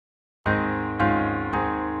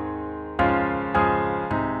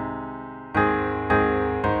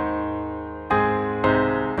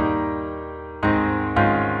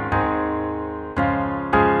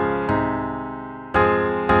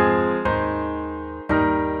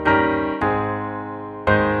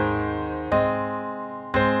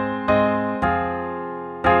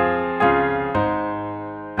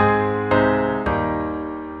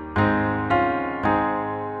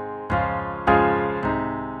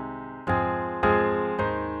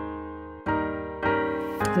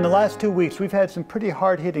In the last 2 weeks, we've had some pretty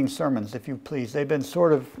hard-hitting sermons, if you please. They've been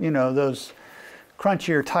sort of, those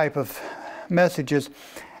crunchier type of messages.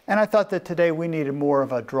 And I thought that today we needed more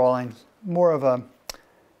of a drawing, more of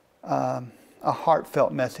a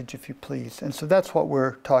heartfelt message, if you please. And so that's what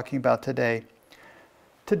we're talking about today.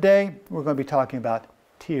 Today, we're going to be talking about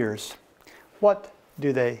tears. What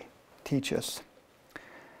do they teach us?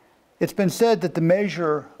 It's been said that the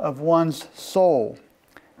measure of one's soul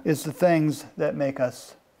is the things that make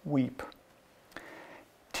us weep.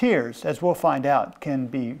 Tears, as we'll find out, can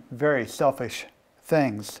be very selfish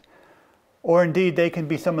things, or indeed they can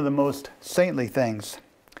be some of the most saintly things.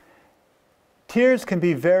 Tears can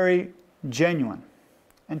be very genuine,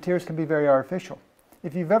 and tears can be very artificial.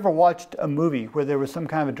 If you've ever watched a movie where there was some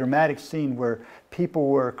kind of a dramatic scene where people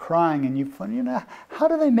were crying and you thought, how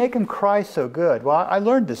do they make them cry so good? Well, I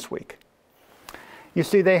learned this week. You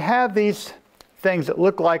see, they have these things that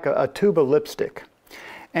look like a tube of lipstick.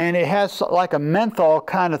 And it has like a menthol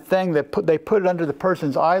kind of thing that they put it under the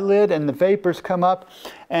person's eyelid, and the vapors come up,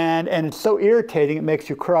 and it's so irritating it makes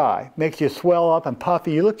you cry. Makes you swell up and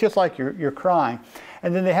puffy. You look just like you're crying.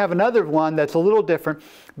 And then they have another one that's a little different,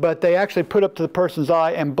 but they actually put up to the person's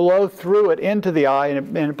eye and blow through it into the eye,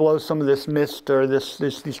 and it blows some of this mist or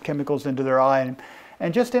these chemicals into their eye.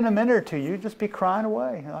 And just in a minute or two, you'd just be crying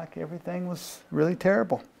away like everything was really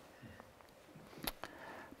terrible.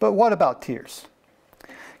 But what about tears?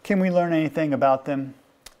 Can we learn anything about them,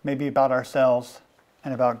 maybe about ourselves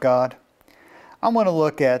and about God? I want to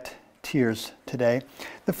look at tears today.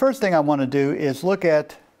 The first thing I want to do is look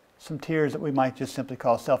at some tears that we might just simply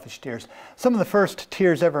call selfish tears. Some of the first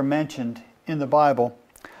tears ever mentioned in the Bible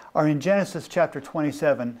are in Genesis chapter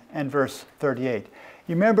 27 and verse 38.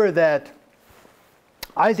 You remember that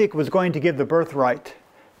Isaac was going to give the birthright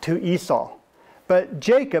to Esau, but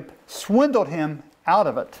Jacob swindled him out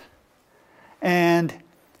of it. And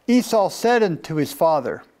Esau said unto his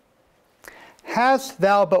father, Hast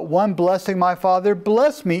thou but one blessing, my father?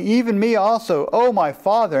 Bless me, even me also, O my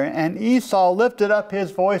father. And Esau lifted up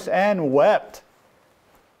his voice and wept.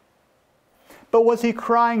 But was he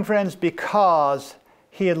crying, friends, because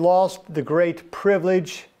he had lost the great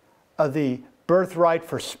privilege of the birthright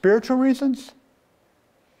for spiritual reasons,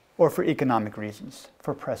 or for economic reasons,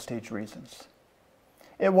 for prestige reasons?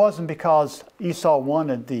 It wasn't because Esau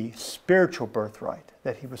wanted the spiritual birthright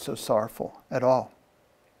that he was so sorrowful at all.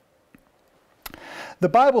 The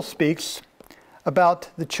Bible speaks about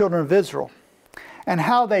the children of Israel and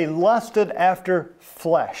how they lusted after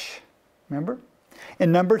flesh. Remember?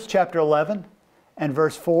 In Numbers chapter 11 and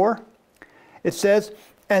verse 4, it says,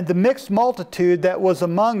 And the mixed multitude that was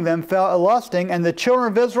among them fell a-lusting, and the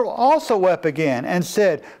children of Israel also wept again, and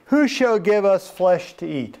said, Who shall give us flesh to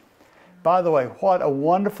eat? By the way, what a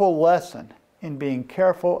wonderful lesson in being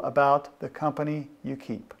careful about the company you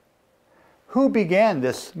keep. Who began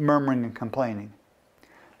this murmuring and complaining?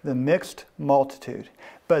 The mixed multitude.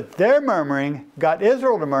 But their murmuring got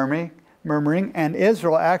Israel to murmuring, and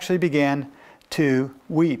Israel actually began to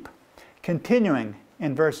weep. Continuing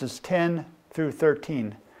in verses 10 through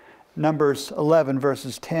 13. Numbers 11,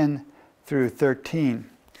 verses 10 through 13.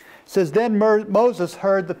 It says, Then Moses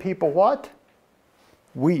heard the people what?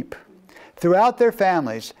 Weep. Throughout their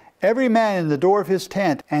families, every man in the door of his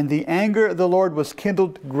tent, and the anger of the Lord was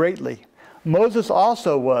kindled greatly. Moses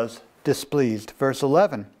also was displeased. Verse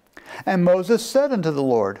 11. And Moses said unto the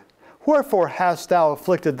Lord, Wherefore hast thou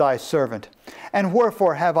afflicted thy servant? And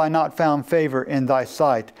wherefore have I not found favor in thy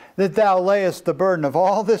sight, that thou layest the burden of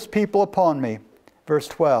all this people upon me? Verse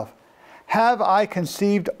 12. Have I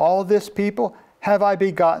conceived all this people? Have I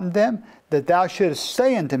begotten them? That thou shouldest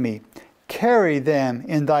say unto me, Carry them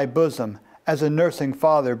in thy bosom, as a nursing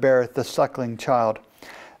father beareth the suckling child,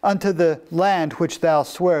 unto the land which thou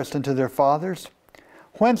swarest unto their fathers?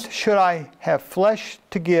 Whence should I have flesh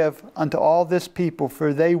to give unto all this people?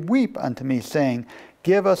 For they weep unto me, saying,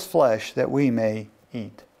 Give us flesh that we may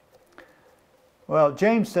eat. Well,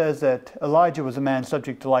 James says that Elijah was a man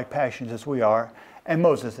subject to like passions as we are, and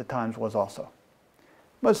Moses at times was also.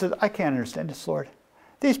 Moses says, I can't understand this, Lord.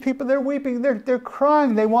 These people, they're weeping, they're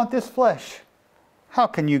crying, they want this flesh. How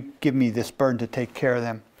can you give me this burden to take care of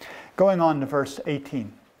them? Going on to verse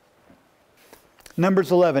 18.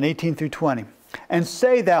 Numbers 11, 18 through 20. And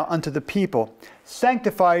say thou unto the people,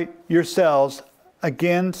 Sanctify yourselves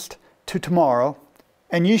against to tomorrow,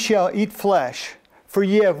 and ye shall eat flesh. For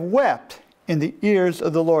ye have wept in the ears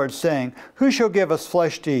of the Lord, saying, Who shall give us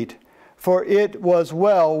flesh to eat? For it was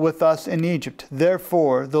well with us in Egypt.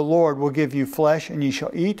 Therefore the Lord will give you flesh, and ye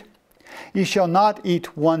shall eat. Ye shall not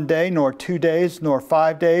eat 1 day, nor 2 days, nor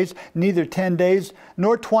 5 days, neither 10 days,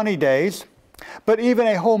 nor 20 days, but even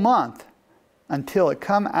a whole month, until it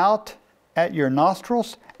come out at your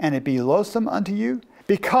nostrils, and it be loathsome unto you?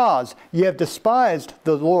 Because ye have despised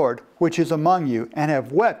the Lord which is among you, and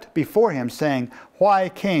have wept before him, saying, Why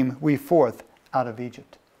came we forth out of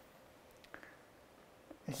Egypt?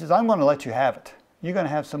 He says, I'm going to let you have it. You're going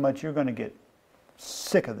to have so much, you're going to get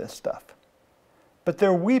sick of this stuff. But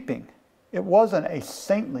they're weeping. It wasn't a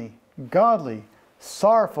saintly, godly,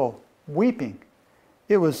 sorrowful weeping.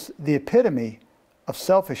 It was the epitome of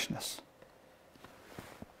selfishness.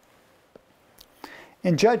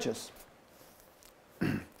 In Judges,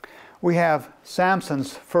 we have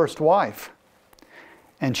Samson's first wife.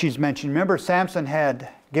 And she's mentioned. Remember, Samson had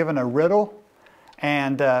given a riddle,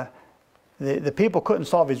 and the people couldn't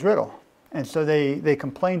solve his riddle. And so they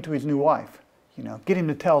complained to his new wife, get him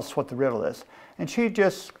to tell us what the riddle is. And she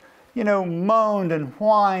just, moaned and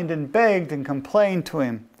whined and begged and complained to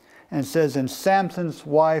him. And it says, and Samson's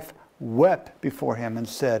wife wept before him and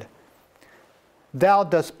said, Thou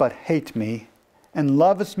dost but hate me, and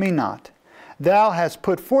lovest me not. Thou hast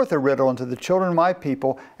put forth a riddle unto the children of my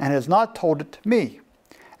people, and hast not told it to me.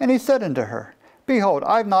 And he said unto her, Behold,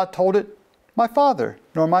 I have not told it my father,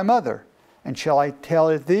 nor my mother, and shall I tell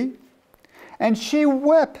it thee? And she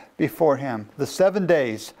wept before him the 7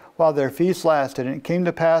 days, while their feast lasted. And it came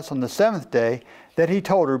to pass on the 7th day that he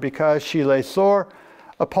told her, because she lay sore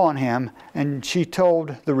upon him, and she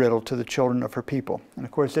told the riddle to the children of her people. And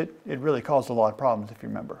of course, it really caused a lot of problems, if you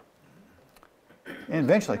remember. And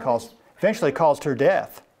eventually caused her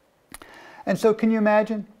death. And so can you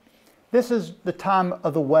imagine? This is the time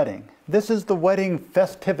of the wedding. This is the wedding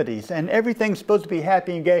festivities, and everything's supposed to be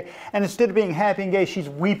happy and gay. And instead of being happy and gay, she's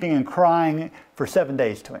weeping and crying for 7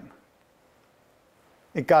 days to him.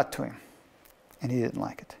 It got to him, and he didn't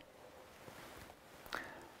like it.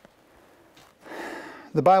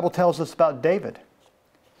 The Bible tells us about David.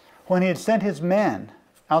 When he had sent his men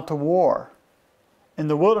out to war in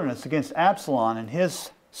the wilderness against Absalom and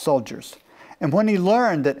his soldiers, and when he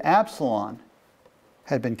learned that Absalom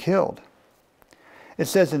had been killed, it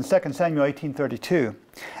says in 2 Samuel 18:32,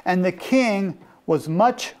 and the king was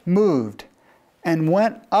much moved, and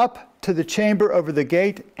went up to the chamber over the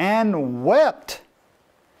gate, and wept.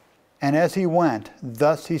 And as he went,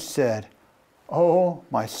 thus he said, O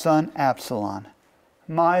my son Absalom,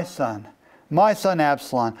 my son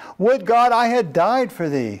Absalom, would God I had died for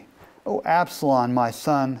thee. O Absalom, my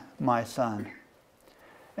son, my son.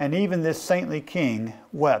 And even this saintly king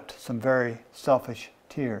wept some very selfish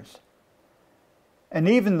tears. And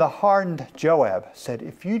even the hardened Joab said,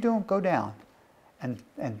 if you don't go down and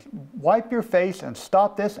wipe your face and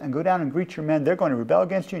stop this and go down and greet your men, they're going to rebel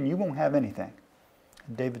against you and you won't have anything.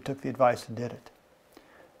 And David took the advice and did it.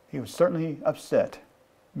 He was certainly upset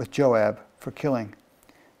with Joab for killing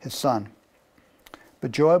his son.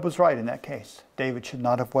 But Joab was right in that case. David should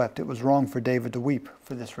not have wept. It was wrong for David to weep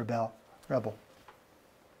for this rebel.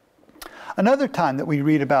 Another time that we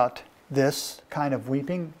read about this kind of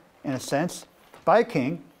weeping, in a sense, by a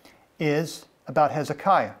king, is about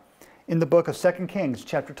Hezekiah in the book of 2 Kings,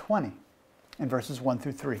 chapter 20, and verses 1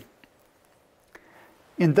 through 3.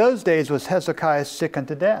 In those days was Hezekiah sick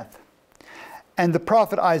unto death. And the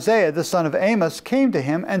prophet Isaiah, the son of Amos, came to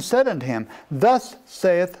him and said unto him, Thus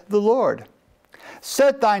saith the Lord,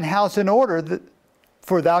 Set thine house in order,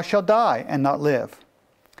 for thou shalt die and not live.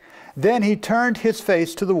 Then he turned his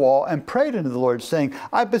face to the wall and prayed unto the Lord, saying,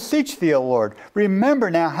 I beseech thee, O Lord, remember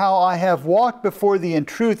now how I have walked before thee in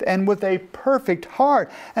truth and with a perfect heart,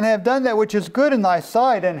 and have done that which is good in thy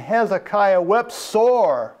sight. And Hezekiah wept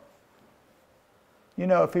sore. You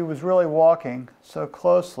know, if he was really walking so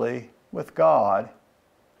closely with God,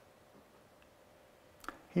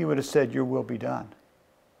 he would have said, Your will be done.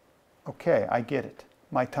 Okay, I get it.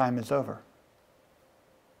 My time is over.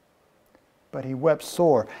 But he wept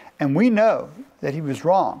sore. And we know that he was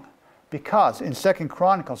wrong, because in 2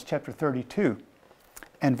 Chronicles chapter 32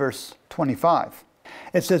 and verse 25,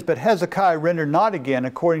 it says, But Hezekiah rendered not again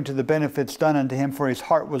according to the benefits done unto him, for his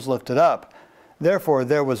heart was lifted up. Therefore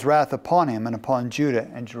there was wrath upon him and upon Judah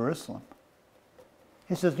and Jerusalem.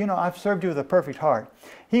 He says, you know, I've served you with a perfect heart.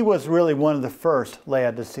 He was really one of the first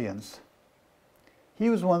Laodiceans. He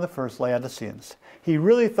was one of the first Laodiceans. He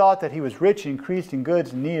really thought that he was rich, increased in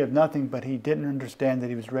goods, in need of nothing, but he didn't understand that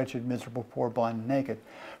he was wretched, miserable, poor, blind, and naked.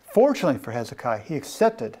 Fortunately for Hezekiah, he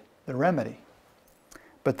accepted the remedy.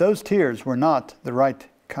 But those tears were not the right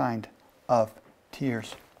kind of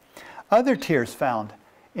tears. Other tears found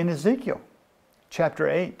in Ezekiel chapter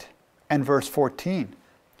 8 and verse 14.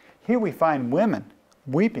 Here we find women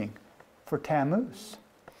weeping for Tammuz.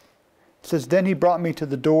 It says, Then he brought me to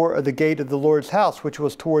the door of the gate of the Lord's house, which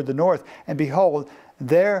was toward the north. And behold,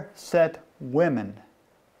 there sat women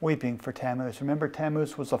weeping for Tammuz. Remember,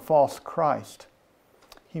 Tammuz was a false Christ.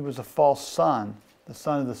 He was a false son, the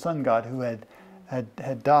son of the sun god who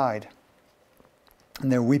had died.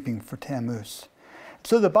 And they're weeping for Tammuz.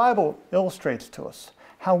 So the Bible illustrates to us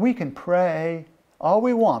how we can pray all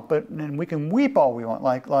we want, and we can weep all we want,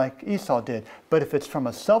 like Esau did. But if it's from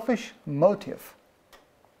a selfish motive,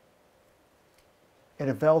 it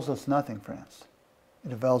avails us nothing, friends.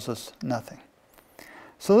 It avails us nothing.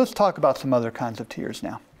 So let's talk about some other kinds of tears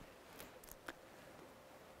now.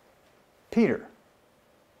 Peter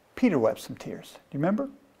wept some tears. Do you remember?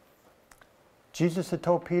 Jesus had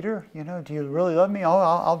told Peter, do you really love me?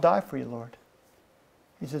 I'll die for you, Lord.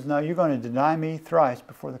 He says, no, you're going to deny me thrice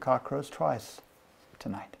before the cock crows twice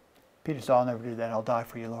tonight. Peter said, I'll never do that. I'll die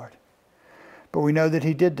for you, Lord. But we know that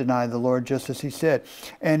he did deny the Lord just as he said.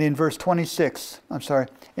 And in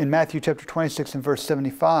in Matthew chapter 26 and verse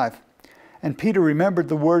 75, and Peter remembered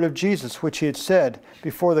the word of Jesus, which he had said,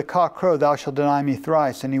 before the cock crow, thou shalt deny me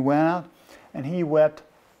thrice. And he went out and he wept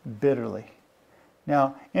bitterly.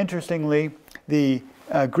 Now, interestingly, the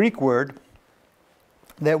Greek word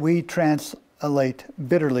that we translate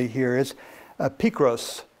bitterly here is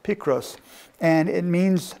pikros, and it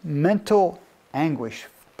means mental anguish,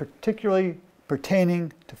 particularly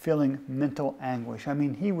pertaining to feeling mental anguish. I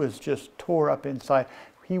mean, he was just tore up inside.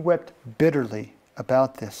 He wept bitterly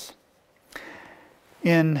about this.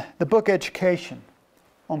 In the book Education,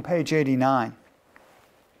 on page 89,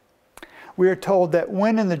 we are told that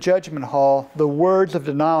when in the judgment hall the words of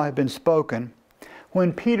denial had been spoken,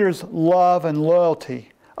 when Peter's love and loyalty,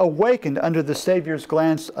 awakened under the Savior's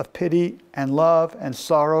glance of pity and love and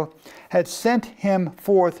sorrow, had sent him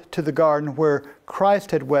forth to the garden where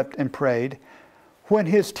Christ had wept and prayed, when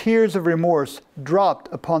his tears of remorse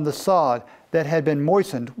dropped upon the sod that had been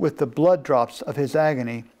moistened with the blood drops of his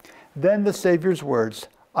agony, then the Savior's words,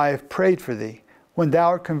 I have prayed for thee, when thou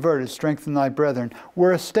art converted, strengthen thy brethren,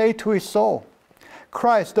 were a stay to his soul.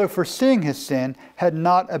 Christ, though foreseeing his sin, had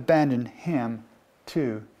not abandoned him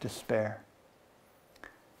to despair.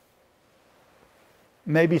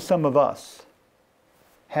 Maybe some of us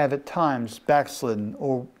have at times backslidden,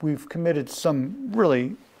 or we've committed some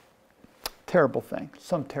really terrible thing,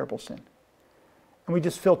 some terrible sin. And we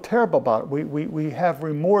just feel terrible about it. We have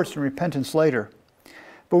remorse and repentance later.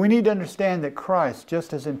 But we need to understand that Christ,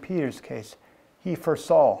 just as in Peter's case, he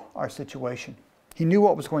foresaw our situation. He knew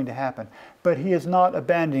what was going to happen. But he is not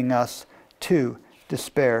abandoning us to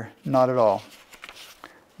despair. Not at all.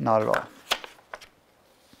 Not at all.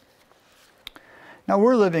 Now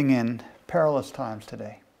we're living in perilous times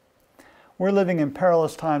today. We're living in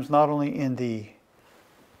perilous times not only in the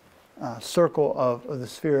circle of the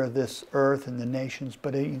sphere of this earth and the nations,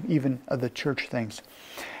 but even of the church things.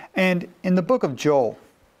 And in the book of Joel,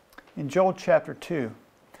 in Joel chapter 2,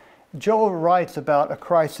 Joel writes about a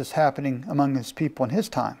crisis happening among his people in his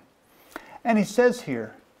time. And he says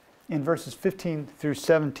here in verses 15 through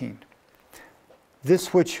 17,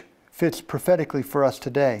 this which fits prophetically for us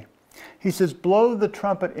today. He says, blow the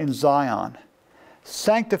trumpet in Zion,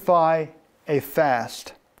 sanctify a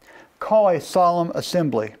fast, call a solemn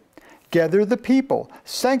assembly, gather the people,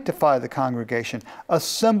 sanctify the congregation,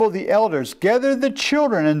 assemble the elders, gather the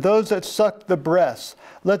children and those that suck the breasts.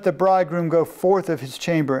 Let the bridegroom go forth of his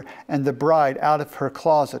chamber and the bride out of her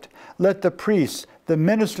closet. Let the priests, the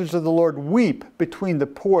ministers of the Lord, weep between the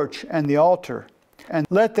porch and the altar. And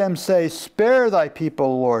let them say, spare thy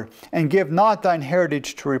people, Lord, and give not thine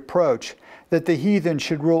heritage to reproach, that the heathen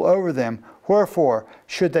should rule over them. Wherefore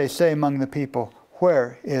should they say among the people,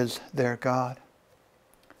 where is their God?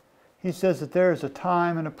 He says that there is a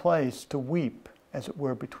time and a place to weep, as it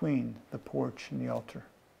were, between the porch and the altar.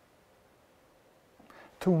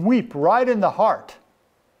 To weep right in the heart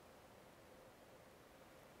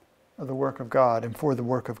of the work of God and for the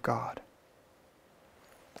work of God.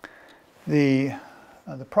 The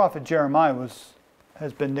prophet Jeremiah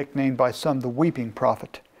has been nicknamed by some the weeping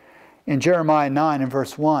prophet. In Jeremiah 9 and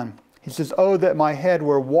verse 1, he says, oh, that my head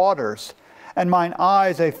were waters, and mine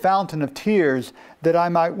eyes a fountain of tears, that I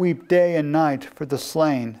might weep day and night for the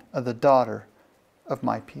slain of the daughter of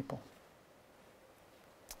my people.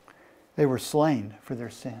 They were slain for their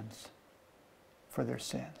sins. For their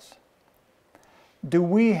sins. Do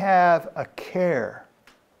we have a care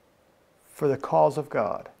for the cause of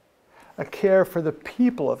God? A care for the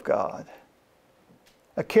people of God?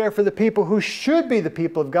 A care for the people who should be the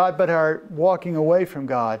people of God but are walking away from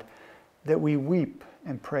God, that we weep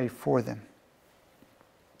and pray for them?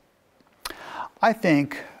 I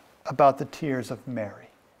think about the tears of Mary.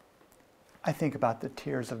 I think about the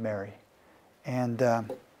tears of Mary. And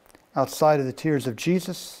outside of the tears of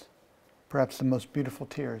Jesus, perhaps the most beautiful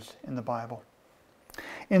tears in the Bible.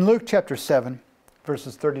 In Luke chapter 7,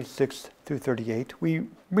 verses 36 through 38, we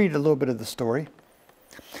read a little bit of the story.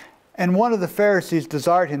 And one of the Pharisees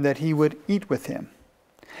desired him that he would eat with him.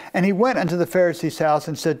 And he went unto the Pharisee's house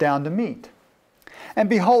and sat down to meat. And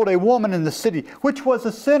behold, a woman in the city, which was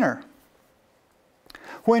a sinner,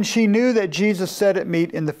 when she knew that Jesus sat at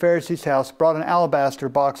meat in the Pharisee's house, brought an alabaster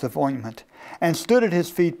box of ointment, and stood at his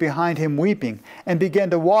feet behind him weeping, and began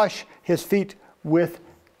to wash his feet with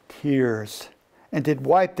tears, and did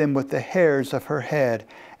wipe them with the hairs of her head,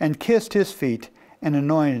 and kissed his feet, and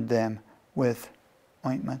anointed them with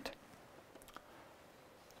ointment.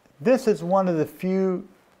 This is one of the few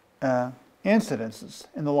incidences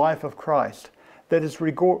in the life of Christ that is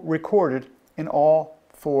recorded in all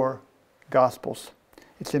four Gospels.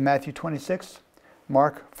 It's in Matthew 26,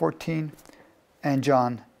 Mark 14, and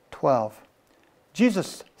John 12.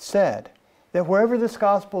 Jesus said that wherever this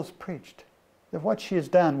gospel is preached, that what she has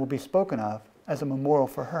done will be spoken of as a memorial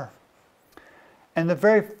for her. And the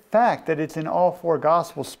very fact that it's in all four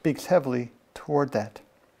Gospels speaks heavily toward that.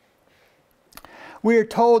 We are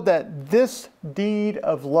told that this deed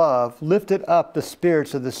of love lifted up the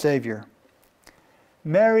spirits of the Savior.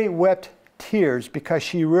 Mary wept tears because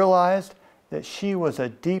she realized that she was a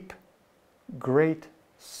deep, great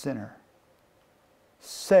sinner,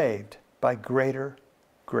 saved by greater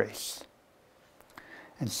grace,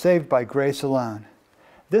 and saved by grace alone.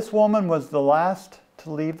 This woman was the last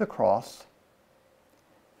to leave the cross.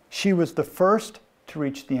 She was the first to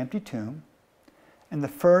reach the empty tomb, and the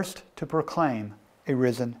first to proclaim a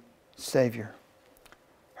risen Savior.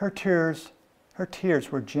 Her tears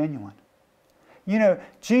were genuine. You know,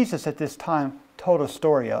 Jesus at this time told a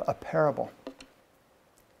story, a parable.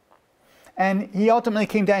 And he ultimately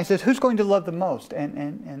came down and says, who's going to love the most?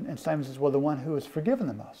 And Simon says, well, the one who is forgiven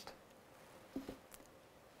the most.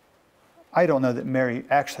 I don't know that Mary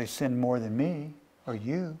actually sinned more than me or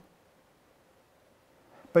you.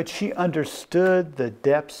 But she understood the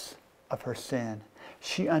depths of her sin.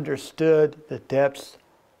 She understood the depths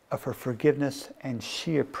of her forgiveness, and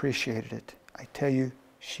she appreciated it. I tell you,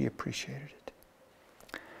 she appreciated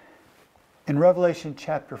it. In Revelation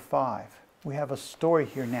chapter 5, we have a story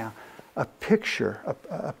here now, a picture,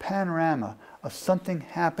 a panorama of something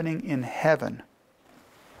happening in heaven.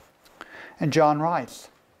 And John writes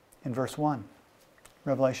in verse 1,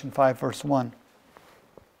 Revelation 5, verse 1,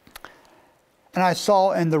 and I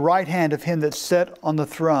saw in the right hand of him that sat on the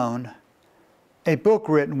throne a book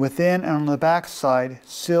written within and on the backside,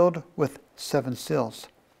 sealed with 7 seals.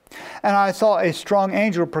 And I saw a strong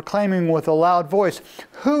angel proclaiming with a loud voice,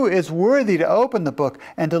 who is worthy to open the book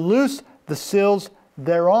and to loose the seals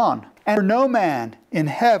thereon? And no man in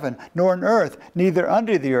heaven, nor on earth, neither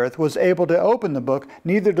under the earth, was able to open the book,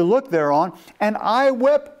 neither to look thereon. And I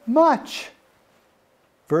wept much.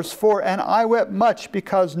 Verse 4, and I wept much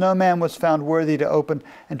because no man was found worthy to open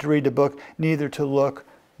and to read the book, neither to look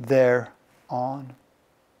thereon.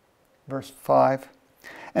 Verse 5,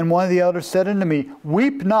 and one of the elders said unto me,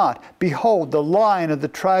 weep not, behold, the Lion of the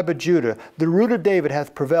tribe of Judah, the root of David,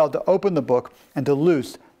 hath prevailed to open the book and to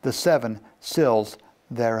loose the 7 seals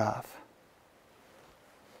thereof.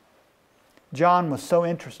 John was so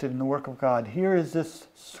interested in the work of God. Here is this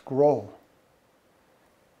scroll,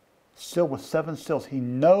 sealed with 7 seals. He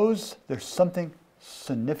knows there's something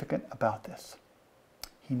significant about this.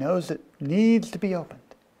 He knows it needs to be opened.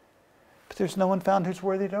 But there's no one found who's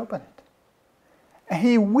worthy to open it. And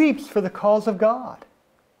he weeps for the cause of God.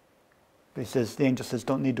 But he says, the angel says,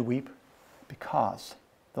 don't need to weep, because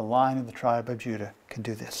the Lion of the tribe of Judah can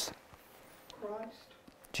do this. Christ.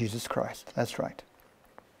 Jesus Christ, that's right.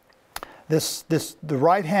 The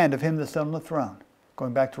right hand of him that's on the throne,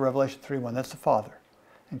 going back to Revelation 3:1, that's the Father.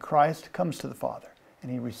 And Christ comes to the Father, and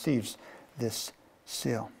he receives this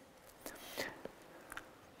seal.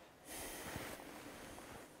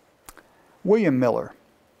 William Miller,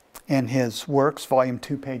 in his works, volume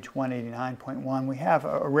 2, page 189.1, we have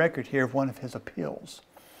a record here of one of his appeals.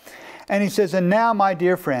 And he says, and now, my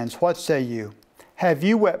dear friends, what say you? Have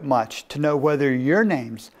you wept much to know whether your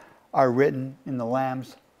names are written in the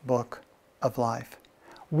Lamb's book of life?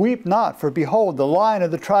 Weep not, for behold, the Lion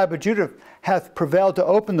of the tribe of Judah hath prevailed to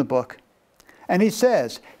open the book. And he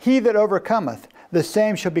says, he that overcometh, the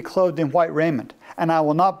same shall be clothed in white raiment, and I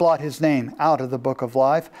will not blot his name out of the book of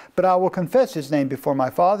life, but I will confess his name before my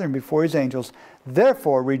Father and before his angels.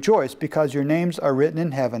 Therefore rejoice, because your names are written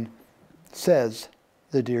in heaven, says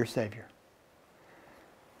the dear Savior.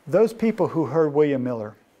 Those people who heard William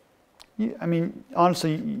Miller, I mean,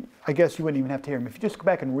 honestly, I guess you wouldn't even have to hear him if you just go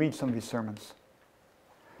back and read some of his sermons.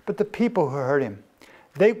 But the people who heard him,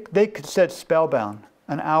 they could sit spellbound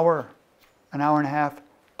an hour and a half,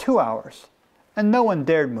 2 hours, and no one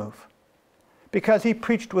dared move, because he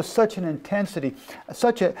preached with such an intensity,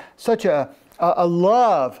 such a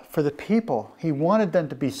love for the people. He wanted them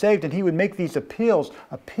to be saved, and he would make these appeals,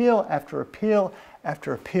 appeal after appeal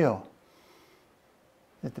after appeal,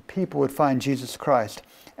 that the people would find Jesus Christ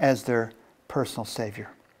as their personal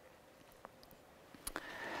Savior.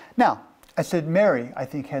 Now, I said Mary, I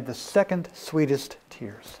think, had the second sweetest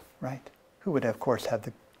tears, right? Who would, of course, have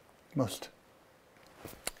the most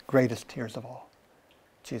greatest tears of all?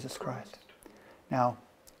 Jesus Christ. Now,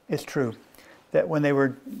 it's true that when they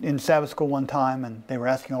were in Sabbath school one time and they were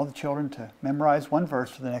asking all the children to memorize one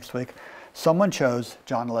verse for the next week, someone chose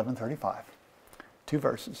John 11:35. Two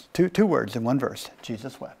verses, two words in one verse.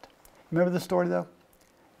 Jesus wept. Remember the story, though?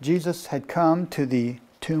 Jesus had come to the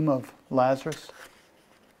tomb of Lazarus,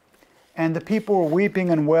 and the people were weeping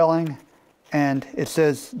and wailing, and it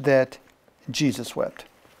says that Jesus wept.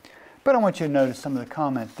 But I want you to notice some of the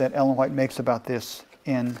comments that Ellen White makes about this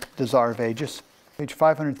in Desire of Ages, page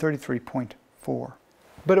 533.4.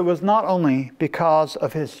 But it was not only because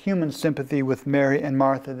of his human sympathy with Mary and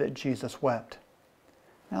Martha that Jesus wept.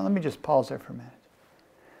 Now let me just pause there for a minute.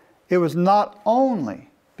 It was not only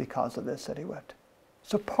because of this that he wept.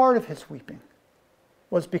 So part of his weeping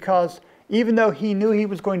was because even though he knew he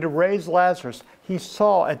was going to raise Lazarus, he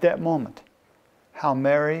saw at that moment how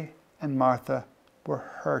Mary and Martha were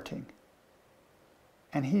hurting.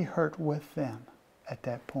 And he hurt with them at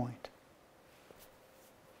that point.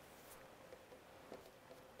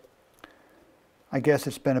 I guess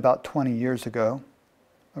it's been about 20 years ago,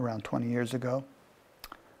 around 20 years ago,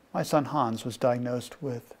 my son Hans was diagnosed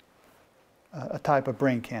with a type of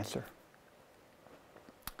brain cancer.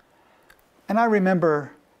 And I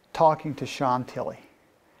remember talking to Sean Tilley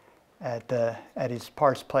at his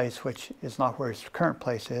parts place, which is not where his current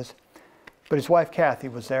place is. But his wife Kathy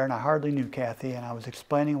was there, and I hardly knew Kathy, and I was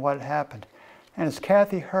explaining what had happened. And as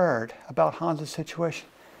Kathy heard about Hans' situation,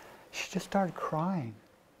 she just started crying.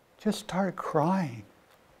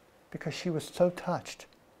 Because she was so touched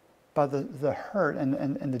by the hurt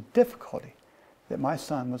and the difficulty that my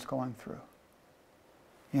son was going through.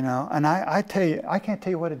 You know, and I tell you, I can't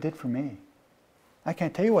tell you what it did for me. I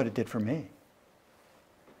can't tell you what it did for me.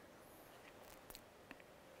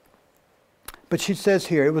 But she says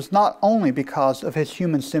here, it was not only because of his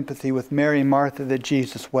human sympathy with Mary and Martha that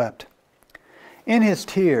Jesus wept. In his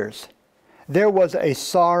tears, there was a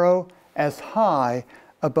sorrow as high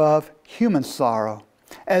above human sorrow,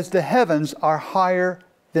 as the heavens are higher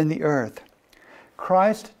than the earth.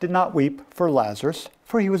 Christ did not weep for Lazarus,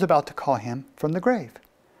 for he was about to call him from the grave.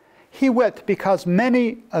 He wept because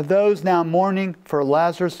many of those now mourning for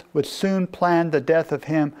Lazarus would soon plan the death of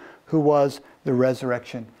him who was the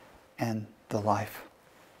resurrection and the life.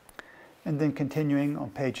 And then continuing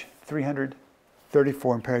on page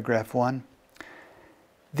 334 in paragraph 1,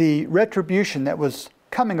 the retribution that was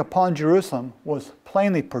coming upon Jerusalem was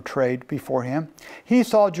plainly portrayed before him. He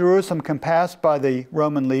saw Jerusalem compassed by the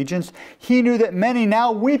Roman legions. He knew that many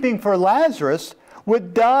now weeping for Lazarus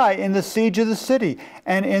would die in the siege of the city,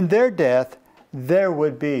 and in their death there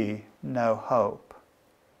would be no hope.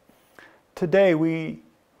 Today we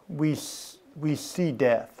see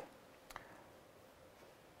death.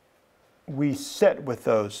 We sit with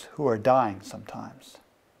those who are dying sometimes.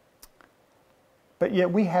 But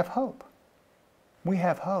yet we have hope. We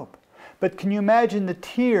have hope. But can you imagine the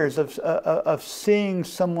tears of seeing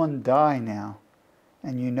someone die now,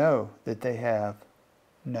 and you know that they have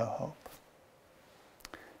no hope?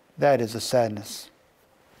 That is a sadness.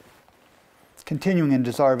 Continuing in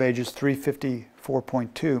Desire of Ages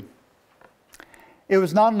 354.2. It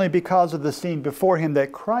was not only because of the scene before him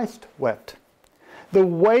that Christ wept. The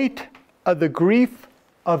weight of the grief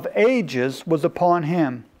of ages was upon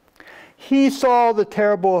him. He saw the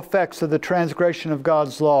terrible effects of the transgression of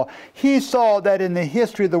God's law. He saw that in the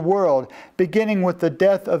history of the world, beginning with the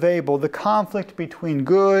death of Abel, the conflict between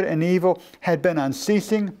good and evil had been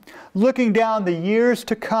unceasing. Looking down the years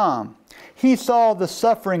to come, he saw the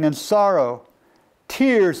suffering and sorrow,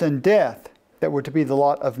 tears and death that were to be the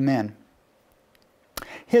lot of men.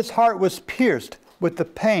 His heart was pierced with the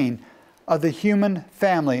pain of the human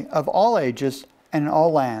family of all ages and in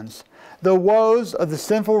all lands. The woes of the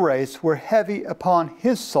sinful race were heavy upon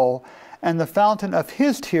his soul, and the fountain of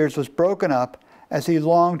his tears was broken up as he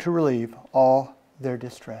longed to relieve all their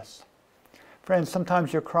distress. Friends,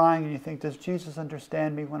 sometimes you're crying and you think, does Jesus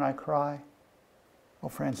understand me when I cry? Well,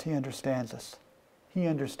 friends, he understands us. He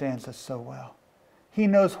understands us so well. He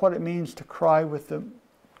knows what it means to cry with the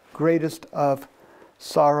greatest of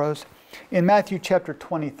sorrows. In Matthew chapter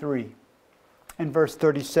 23 and verse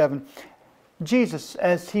 37, Jesus,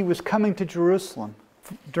 as he was coming to Jerusalem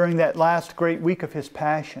during that last great week of his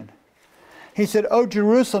passion. He said, O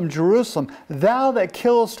Jerusalem, Jerusalem, thou that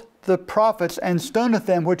killest the prophets and stoneth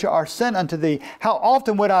them which are sent unto thee, how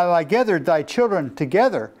often would I have gathered thy children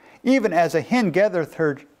together, even as a hen gathereth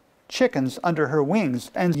her chickens under her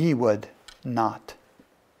wings, and ye would not.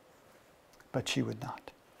 But she would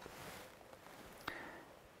not.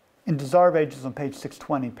 In Desire of Ages on page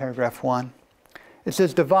 620, paragraph 1, it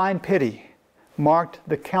says, divine pity marked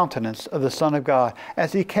the countenance of the Son of God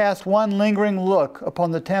as he cast one lingering look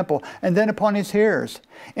upon the temple and then upon his hearers.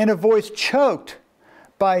 In a voice choked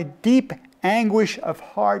by deep anguish of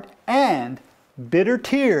heart and bitter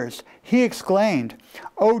tears, he exclaimed,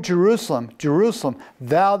 O Jerusalem, Jerusalem,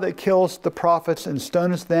 thou that killest the prophets and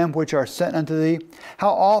stonest them which are sent unto thee,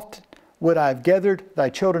 how oft would I have gathered thy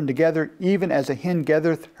children together, even as a hen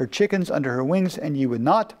gathereth her chickens under her wings, and ye would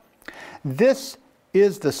not. This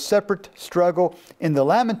is the separate struggle in the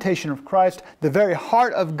lamentation of Christ. The very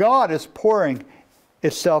heart of God is pouring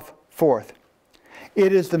itself forth.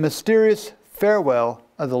 It is the mysterious farewell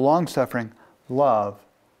of the long-suffering love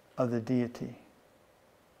of the deity.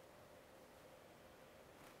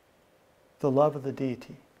 The love of the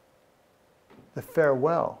deity. The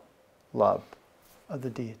farewell love of the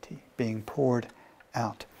deity being poured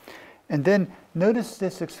out. And then notice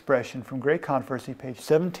this expression from Great Controversy, page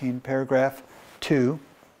 17, paragraph 2.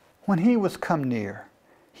 When he was come near,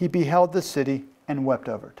 he beheld the city and wept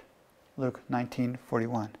over it. Luke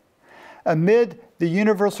 19:41. Amid the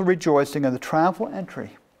universal rejoicing of the triumphal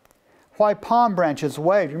entry, why palm branches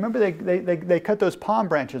waved. Remember they cut those palm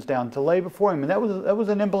branches down to lay before him, and that was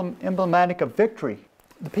an emblematic of victory.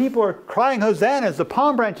 The people are crying hosannas, the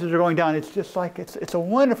palm branches are going down. It's just like, it's a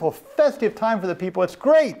wonderful festive time for the people. It's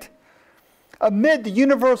great. Amid the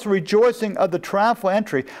universal rejoicing of the triumphal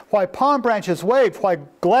entry, why palm branches waved, why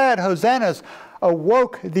glad hosannas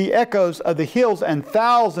awoke the echoes of the hills, and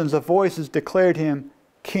thousands of voices declared him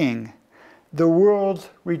King. The world's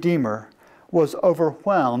Redeemer was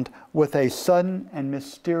overwhelmed with a sudden and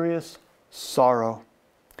mysterious sorrow.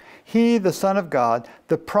 He, the Son of God,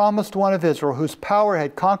 the promised one of Israel, whose power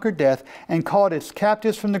had conquered death and called its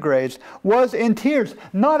captives from the graves, was in tears,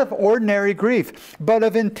 not of ordinary grief, but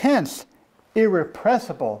of intense,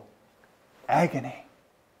 irrepressible agony.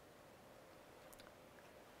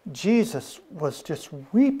 Jesus was just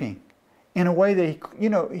weeping in a way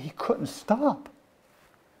that he couldn't stop.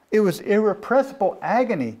 It was irrepressible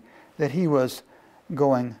agony that he was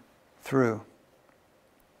going through.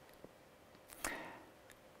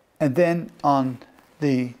 And then on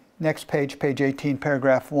the next page, page 18,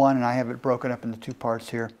 paragraph 1, and I have it broken up into two parts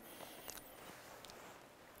here.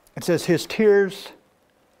 It says, his tears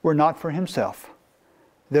were not for himself,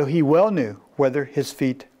 though he well knew whether his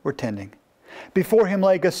feet were tending. Before him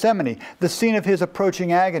lay Gethsemane, the scene of his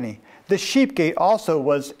approaching agony. The sheep gate also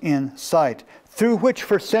was in sight, through which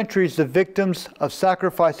for centuries the victims of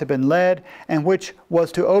sacrifice had been led, and which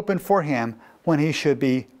was to open for him when he should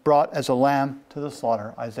be brought as a lamb to the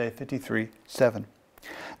slaughter. Isaiah 53:7.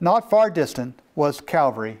 Not far distant was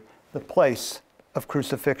Calvary, the place of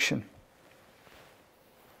crucifixion.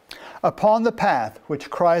 Upon the path which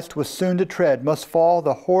Christ was soon to tread must fall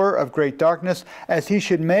the horror of great darkness, as he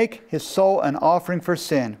should make his soul an offering for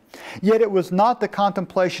sin. Yet it was not the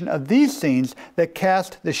contemplation of these scenes that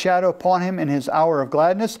cast the shadow upon him in his hour of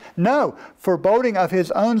gladness. No, foreboding of his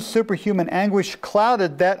own superhuman anguish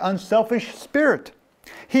clouded that unselfish spirit.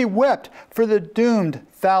 He wept for the doomed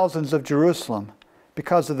thousands of Jerusalem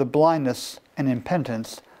because of the blindness and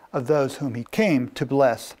impotence of those whom he came to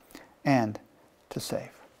bless and to save.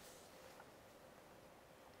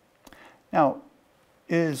 Now,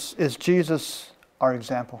 is Jesus our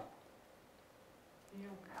example? Yeah.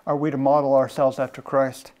 Are we to model ourselves after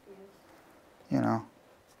Christ? Yes.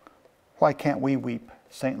 Why can't we weep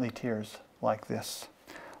saintly tears like this?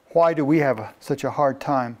 Why do we have such a hard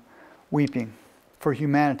time weeping for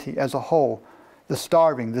humanity as a whole? The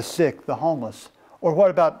starving, the sick, the homeless. Or what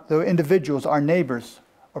about the individuals, our neighbors,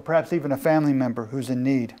 or perhaps even a family member who's in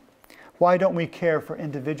need? Why don't we care for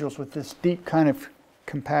individuals with this deep kind of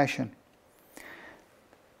compassion?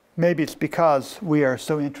 Maybe it's because we are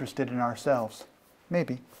so interested in ourselves.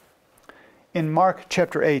 Maybe. In Mark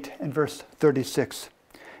chapter 8 and verse 36,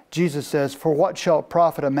 Jesus says, for what shall it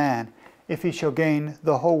profit a man if he shall gain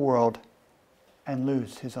the whole world and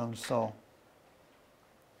lose his own soul?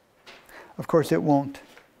 Of course, it won't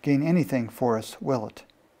gain anything for us, will it?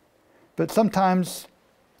 But sometimes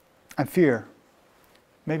I fear,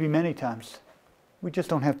 maybe many times, we just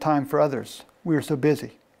don't have time for others. We are so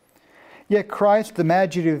busy. Yet Christ, the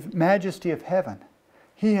majesty of heaven,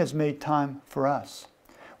 he has made time for us.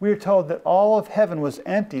 We are told that all of heaven was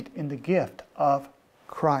emptied in the gift of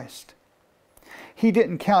Christ. He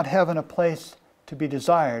didn't count heaven a place to be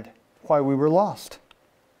desired while we were lost.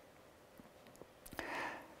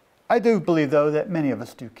 I do believe, though, that many of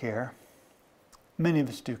us do care. Many of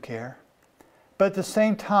us do care. But at the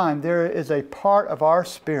same time, there is a part of our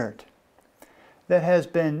spirit that has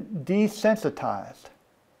been desensitized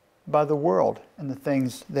by the world and the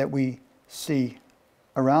things that we see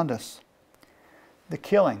around us. The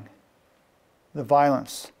killing, the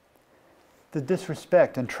violence, the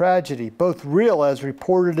disrespect and tragedy, both real as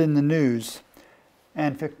reported in the news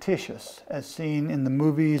and fictitious as seen in the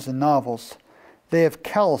movies and novels, they have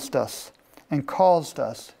calloused us and caused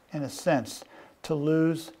us, in a sense, to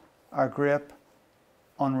lose our grip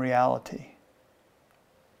on reality.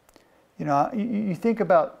 You know, you think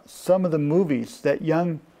about some of the movies that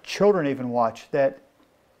young children even watch that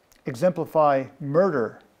exemplify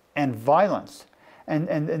murder and violence.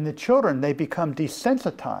 And the children, they become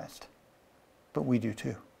desensitized. But we do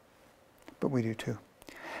too. But we do too.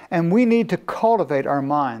 And we need to cultivate our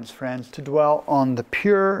minds, friends, to dwell on the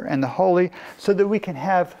pure and the holy so that we can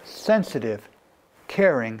have sensitive,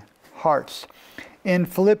 caring hearts. In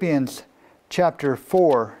Philippians chapter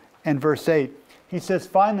 4 and verse 8, he says,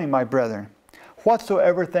 "Finally, my brethren,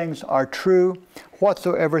 whatsoever things are true,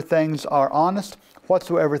 whatsoever things are honest,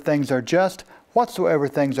 whatsoever things are just, whatsoever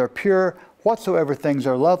things are pure, whatsoever things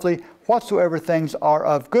are lovely, whatsoever things are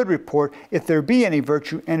of good report, if there be any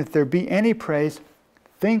virtue and if there be any praise,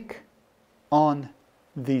 think on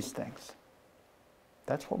these things."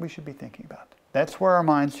 That's what we should be thinking about. That's where our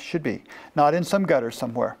minds should be, not in some gutter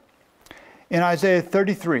somewhere. In Isaiah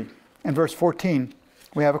 33 and verse 14,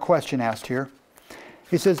 we have a question asked here.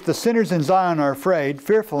 He says, "The sinners in Zion are afraid.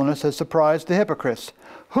 Fearfulness has surprised the hypocrites.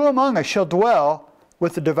 Who among us shall dwell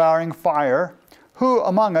with the devouring fire? Who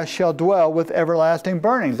among us shall dwell with everlasting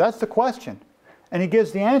burnings?" That's the question. And he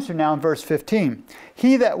gives the answer now in verse 15.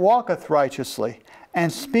 "He that walketh righteously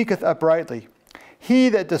and speaketh uprightly, he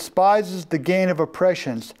that despises the gain of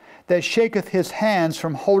oppressions, that shaketh his hands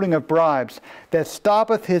from holding of bribes, that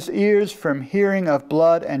stoppeth his ears from hearing of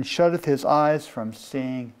blood, and shutteth his eyes from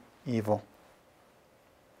seeing evil."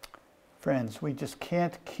 Friends, we just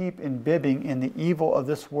can't keep imbibing in the evil of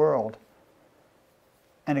this world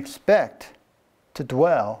and expect to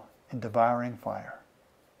dwell in devouring fire.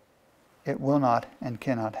 It will not and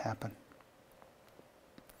cannot happen.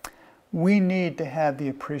 We need to have the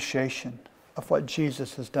appreciation of what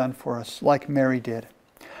Jesus has done for us, like Mary did.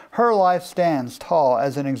 Her life stands tall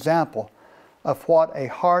as an example of what a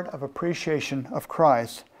heart of appreciation of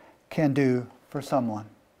Christ can do for someone.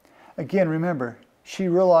 Again, remember, she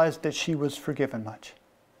realized that she was forgiven much.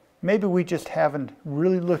 Maybe we just haven't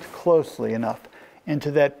really looked closely enough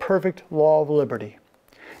into that perfect law of liberty,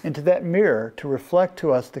 into that mirror to reflect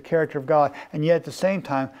to us the character of God, and yet at the same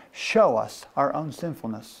time show us our own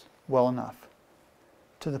sinfulness well enough,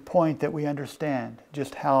 to the point that we understand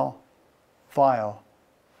just how vile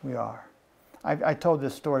we are. I told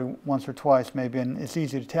this story once or twice maybe, and it's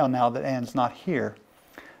easy to tell now that Ann's not here.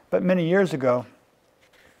 But many years ago,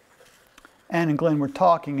 Ann and Glenn were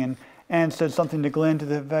talking, and Ann said something to Glenn to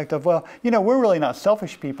the effect of, "Well, you know, we're really not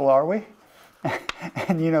selfish people, are we?"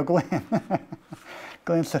 And you know,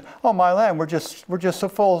 Glenn said, "Oh my land, we're just so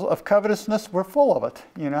full of covetousness, we're full of it,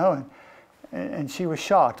 you know." And she was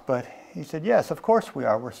shocked, but he said, "Yes, of course we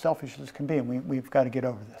are. We're selfish as can be, and we've got to get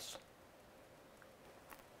over this."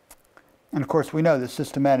 And of course, we know that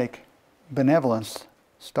systematic benevolence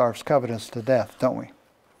starves covetousness to death, don't we?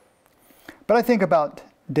 But I think about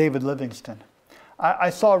David Livingstone. I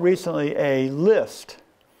saw recently a list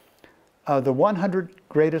of the 100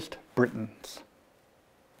 greatest Britons.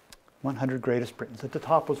 100 greatest Britons. At the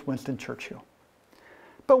top was Winston Churchill.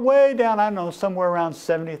 But way down, I don't know, somewhere around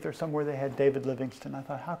 70th or somewhere, they had David Livingstone. I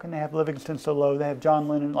thought, how can they have Livingstone so low? They have John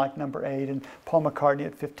Lennon like number 8 and Paul McCartney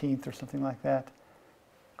at 15th or something like that.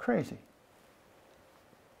 Crazy.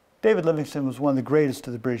 David Livingstone was one of the greatest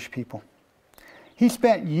of the British people. He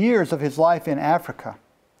spent years of his life in Africa,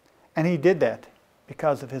 and he did that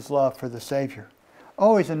because of his love for the Savior.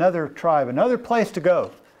 Always another tribe, another place to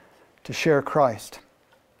go to share Christ.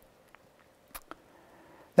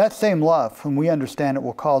 That same love, when we understand it,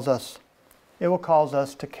 will cause us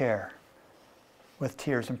to care with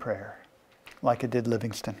tears and prayer, like it did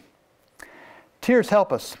Livingstone. Tears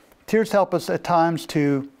help us. Tears help us at times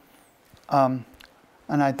to, and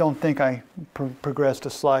I don't think I progressed a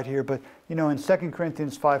slide here, but you know, in 2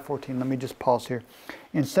 Corinthians 5:14, let me just pause here.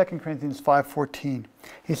 In 2 Corinthians 5:14,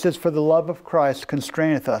 he says, "For the love of Christ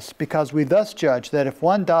constraineth us, because we thus judge that if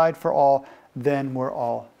one died for all, then we're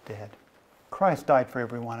all dead." Christ died for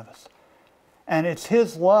every one of us. And it's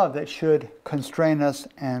His love that should constrain us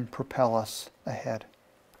and propel us ahead.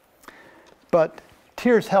 But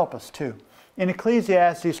tears help us too. In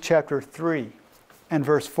Ecclesiastes chapter 3 and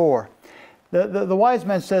verse 4, the wise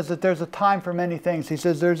man says that there's a time for many things. He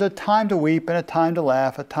says there's a time to weep and a time to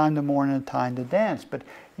laugh, a time to mourn and a time to dance. But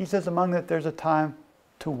he says among that there's a time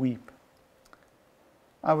to weep.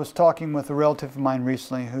 I was talking with a relative of mine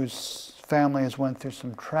recently whose family has went through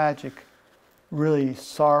some tragic, really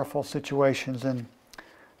sorrowful situations. And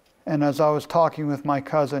as I was talking with my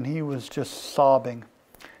cousin, he was just sobbing.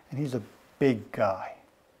 And he's a big guy.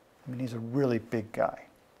 I mean, he's a really big guy,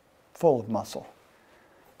 full of muscle,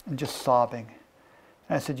 and just sobbing.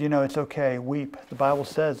 And I said, you know, it's okay, weep. The Bible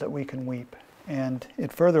says that we can weep. And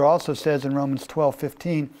it further also says in Romans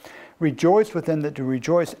 12:15, rejoice with them that do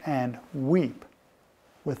rejoice, and weep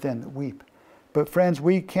with them that weep. But friends,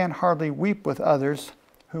 we can't hardly weep with others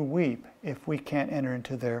who weep if we can't enter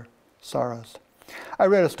into their sorrows. I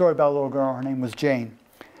read a story about a little girl. Her name was Jane.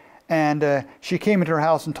 And she came into her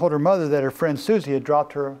house and told her mother that her friend Susie had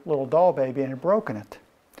dropped her little doll baby and had broken it.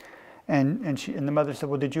 And the mother said,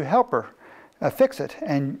 well, did you help her fix it?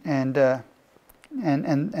 And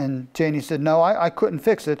Janie said, no, I couldn't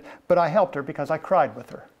fix it, but I helped her because I cried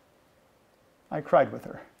with her. I cried with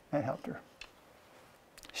her and helped her.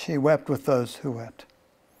 She wept with those who wept.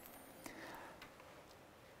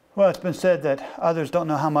 Well, it's been said that others don't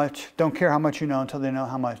care how much you know until they know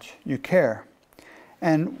how much you care.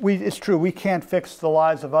 And it's true, we can't fix the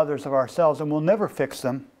lives of others of ourselves, and we'll never fix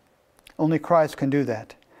them. Only Christ can do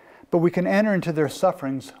that. But we can enter into their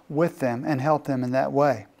sufferings with them and help them in that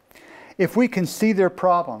way. If we can see their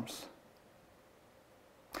problems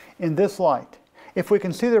in this light, if we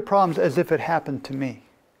can see their problems as if it happened to me,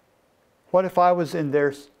 what if I was in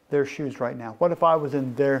their shoes right now? What if I was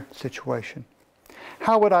in their situation?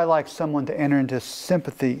 How would I like someone to enter into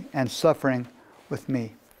sympathy and suffering with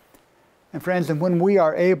me? And friends, and when we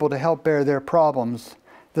are able to help bear their problems,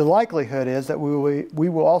 the likelihood is that we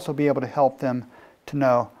will also be able to help them to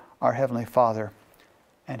know our Heavenly Father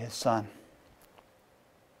and His Son.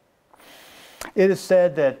 It is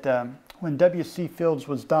said that when W.C. Fields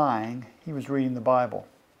was dying, he was reading the Bible.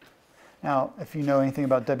 Now, if you know anything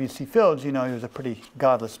about W.C. Fields, you know he was a pretty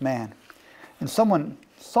godless man. And someone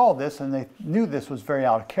saw this and they knew this was very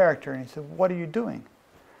out of character, and he said, what are you doing?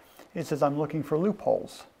 He says, I'm looking for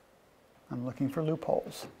loopholes. I'm looking for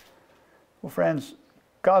loopholes. Well, friends,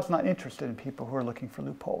 God's not interested in people who are looking for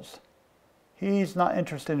loopholes. He's not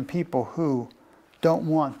interested in people who don't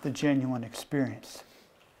want the genuine experience.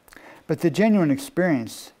 But the genuine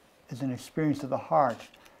experience is an experience of the heart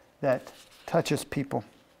that touches people.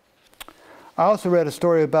 I also read a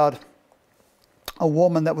story about a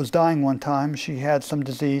woman that was dying one time. She had some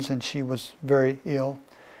disease and she was very ill.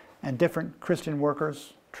 And different Christian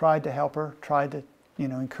workers tried to help her, tried to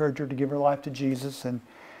encourage her to give her life to Jesus, and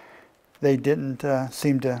they didn't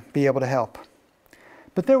seem to be able to help.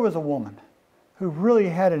 But there was a woman who really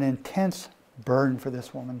had an intense burden for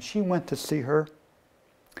this woman. She went to see her,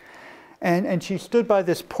 and she stood by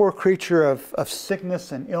this poor creature of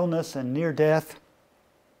sickness and illness and near death,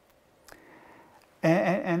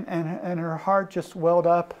 and her heart just welled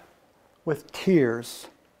up with tears,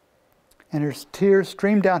 and her tears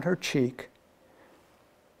streamed down her cheek,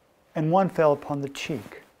 and one fell upon the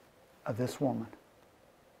cheek of this woman.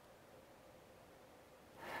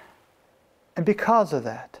 And because of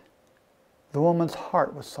that, the woman's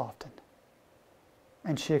heart was softened,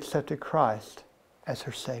 and she accepted Christ as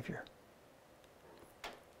her Savior.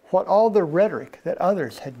 What all the rhetoric that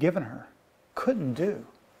others had given her couldn't do,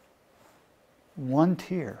 one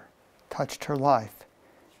tear touched her life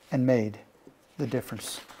and made the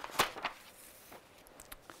difference.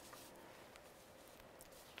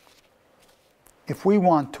 If we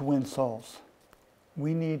want to win souls,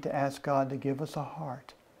 we need to ask God to give us a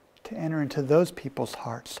heart to enter into those people's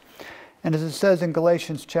hearts. And as it says in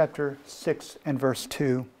Galatians chapter 6 and verse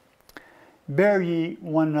 2, bear ye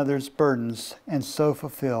one another's burdens, and so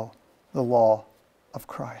fulfill the law of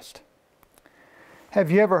Christ.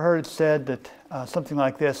 Have you ever heard it said that something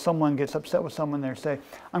like this, someone gets upset with someone, they say,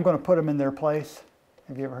 I'm going to put them in their place?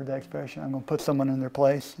 Have you ever heard that expression? I'm going to put someone in their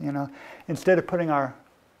place, Instead of putting our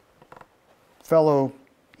fellow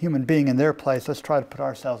human being in their place, let's try to put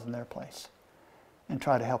ourselves in their place and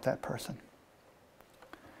try to help that person.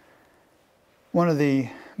 One of the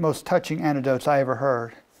most touching anecdotes I ever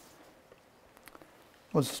heard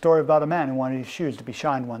was a story about a man who wanted his shoes to be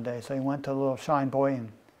shined one day. So he went to a little shine boy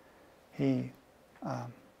and he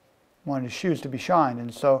wanted his shoes to be shined.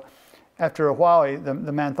 And so after a while, the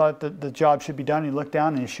man thought that the job should be done. He looked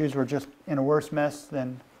down and his shoes were just in a worse mess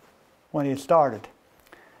than when he had started.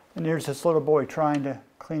 And here's this little boy trying to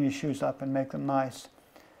clean his shoes up and make them nice.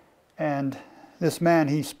 And this man,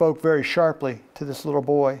 he spoke very sharply to this little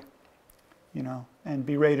boy, and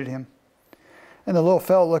berated him. And the little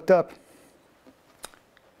fellow looked up,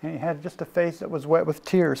 and he had just a face that was wet with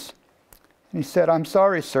tears. And he said, "I'm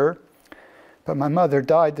sorry, sir, but my mother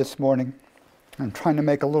died this morning. I'm trying to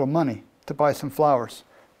make a little money to buy some flowers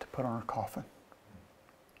to put on her coffin."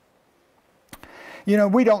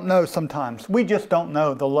 We don't know sometimes. We just don't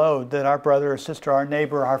know the load that our brother or sister, our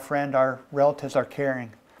neighbor, our friend, our relatives are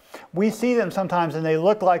carrying. We see them sometimes and they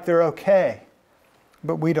look like they're okay,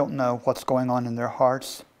 but we don't know what's going on in their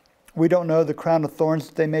hearts. We don't know the crown of thorns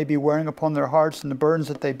that they may be wearing upon their hearts and the burdens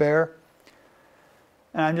that they bear.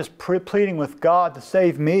 And I'm just pleading with God to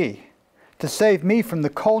save me from the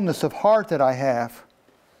coldness of heart that I have,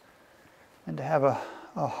 and to have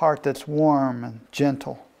a heart that's warm and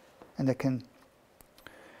gentle, and that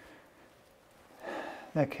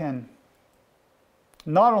can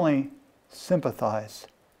not only sympathize,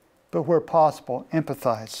 but where possible,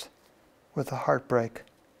 empathize with the heartbreak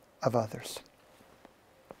of others.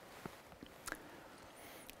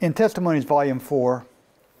 In Testimonies, Volume 4,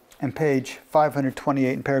 and page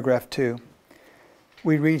 528 in paragraph 2,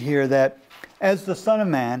 we read here that, as the Son of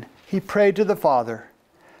Man, he prayed to the Father,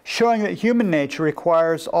 showing that human nature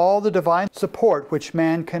requires all the divine support which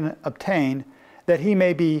man can obtain, that he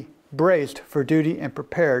may be braced for duty and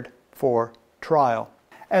prepared for trial.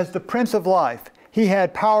 As the Prince of Life, he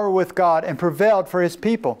had power with God and prevailed for his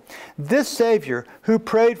people. This Savior, who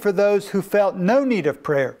prayed for those who felt no need of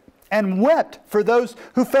prayer and wept for those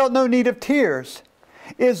who felt no need of tears,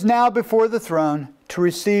 is now before the throne to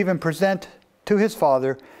receive and present to his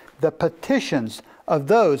Father the petitions of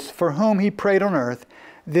those for whom he prayed on earth.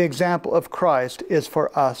 The example of Christ is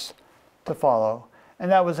for us to follow.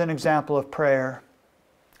 And that was an example of prayer,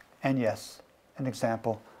 and yes, an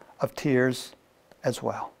example of tears as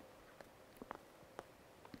well.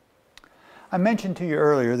 I mentioned to you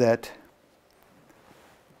earlier that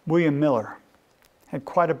William Miller had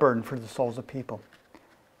quite a burden for the souls of people,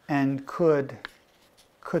 and could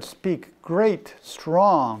speak great,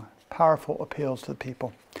 strong, powerful appeals to the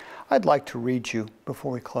people. I'd like to read you,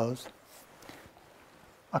 before we close,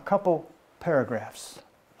 a couple paragraphs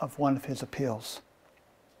of one of his appeals.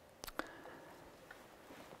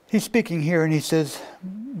 He's speaking here and he says,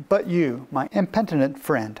 "But you, my impenitent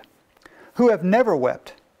friend, who have never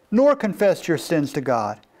wept, nor confessed your sins to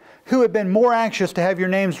God, who have been more anxious to have your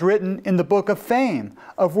names written in the book of fame,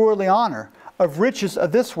 of worldly honor, of riches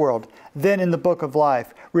of this world, than in the book of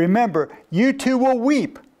life, remember, you too will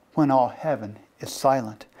weep when all heaven is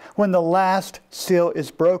silent, when the last seal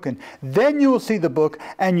is broken. Then you will see the book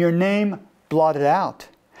and your name blotted out.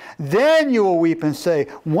 Then you will weep and say,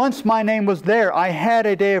 once my name was there, I had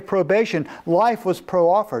a day of probation, life was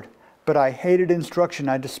pro-offered, but I hated instruction,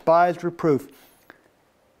 I despised reproof,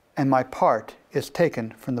 and my part is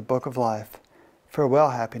taken from the book of life. Farewell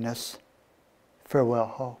happiness, farewell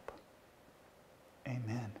hope."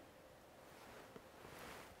 Amen.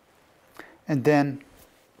 And then,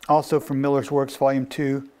 also from Miller's Works, Volume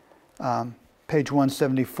 2, page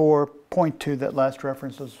 174, point 2, that last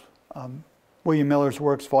reference is William Miller's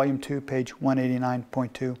Works, Volume 2, page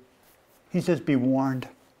 189.2. He says, "Be warned."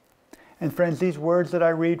 And friends, these words that I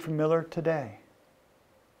read from Miller today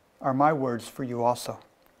are my words for you also.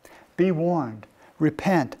 Be warned,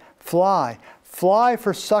 repent, fly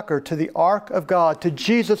for succor to the ark of God, to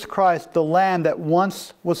Jesus Christ, the Lamb that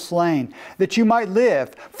once was slain, that you might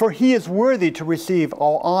live, for he is worthy to receive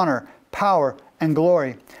all honor, power, and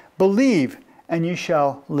glory. Believe, and you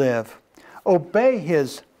shall live. Obey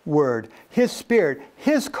his word, his spirit,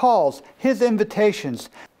 his calls, his invitations.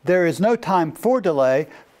 There is no time for delay.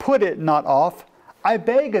 Put it not off. I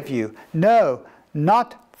beg of you, no,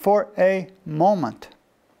 not for a moment.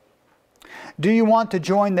 Do you want to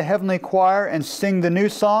join the heavenly choir and sing the new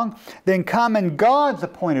song? Then come in God's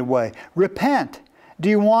appointed way. Repent. Do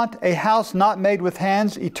you want a house not made with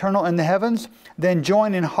hands, eternal in the heavens? Then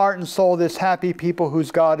join in heart and soul this happy people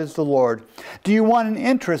whose God is the Lord. Do you want an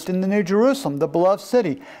interest in the New Jerusalem, the beloved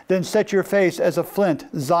city? Then set your face as a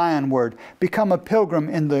flint Zionward. Become a pilgrim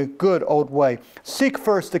in the good old way. Seek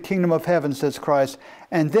first the kingdom of heaven, says Christ,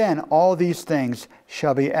 and then all these things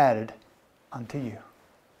shall be added unto you.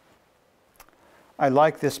 I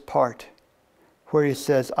like this part where he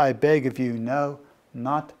says, I beg of you, no,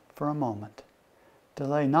 not for a moment.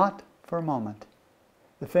 Delay not for a moment.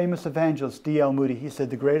 The famous evangelist D.L. Moody, he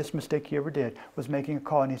said the greatest mistake he ever did was making a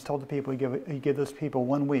call, and he's told the people, he gave those people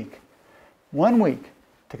 1 week. 1 week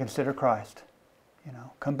to consider Christ. You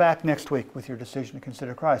know, come back next week with your decision to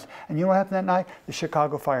consider Christ. And you know what happened that night? The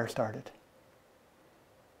Chicago fire started.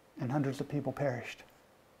 And hundreds of people perished.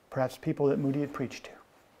 Perhaps people that Moody had preached to.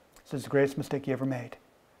 It's the greatest mistake he ever made.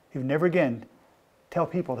 He would never again tell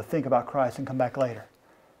people to think about Christ and come back later.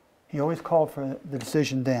 He always called for the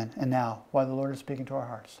decision then and now while the Lord is speaking to our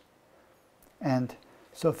hearts. And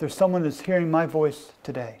so if there's someone that's hearing my voice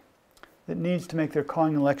today that needs to make their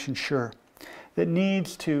calling and election sure, that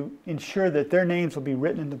needs to ensure that their names will be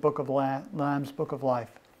written in the book of Lamb's book of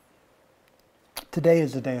life, today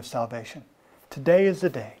is the day of salvation. Today is the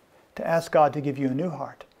day to ask God to give you a new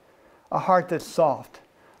heart, a heart that's soft,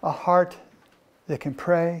 a heart that can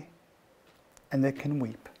pray and that can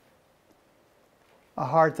weep, a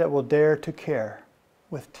heart that will dare to care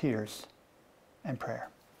with tears and prayer.